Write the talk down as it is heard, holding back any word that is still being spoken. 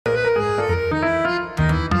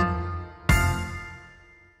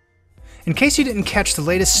In case you didn't catch the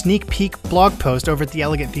latest sneak peek blog post over at the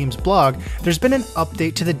Elegant Themes blog, there's been an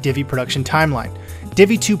update to the Divi production timeline.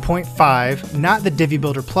 Divi 2.5, not the Divi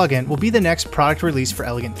Builder plugin, will be the next product release for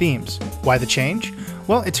Elegant Themes. Why the change?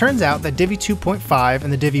 Well, it turns out that Divi 2.5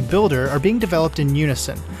 and the Divi Builder are being developed in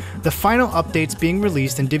unison. The final updates being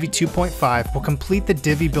released in Divi 2.5 will complete the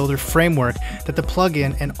Divi Builder framework that the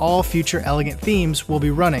plugin and all future Elegant Themes will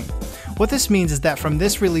be running. What this means is that from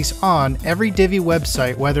this release on, every Divi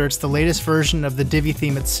website, whether it's the latest version of the Divi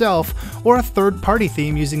theme itself or a third-party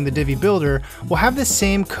theme using the Divi Builder, will have the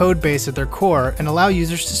same code base at their core and allow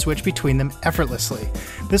users to switch between them effortlessly.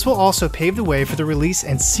 This will also pave the way for the release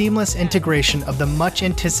and seamless integration of the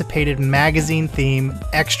much-anticipated magazine theme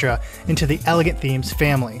Extra into the Elegant Themes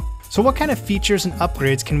family. So what kind of features and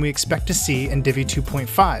upgrades can we expect to see in Divi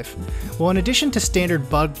 2.5? Well, in addition to standard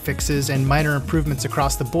bug fixes and minor improvements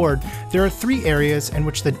across the board, there are 3 areas in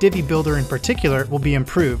which the Divi Builder in particular will be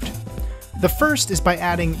improved. The first is by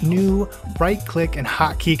adding new right-click and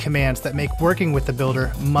hotkey commands that make working with the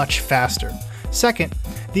Builder much faster. Second,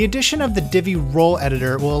 the addition of the Divi role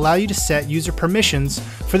editor will allow you to set user permissions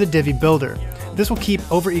for the Divi Builder. This will keep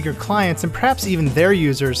overeager clients and perhaps even their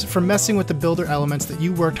users from messing with the Builder elements that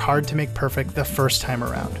you worked hard to make perfect the first time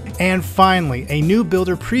around. And finally, a new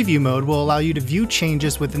Builder preview mode will allow you to view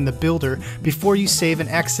changes within the Builder before you save and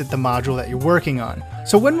exit the module that you're working on.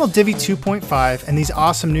 So when will Divi 2.5 and these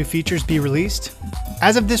awesome new features be released?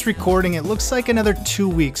 As of this recording, it looks like another 2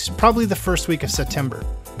 weeks, probably the first week of September.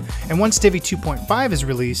 And once Divi 2.5 is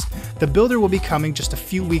released, the Builder will be coming just a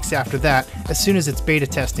few weeks after that, as soon as its beta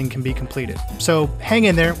testing can be completed. So hang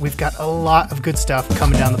in there, we've got a lot of good stuff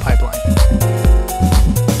coming down the pipeline.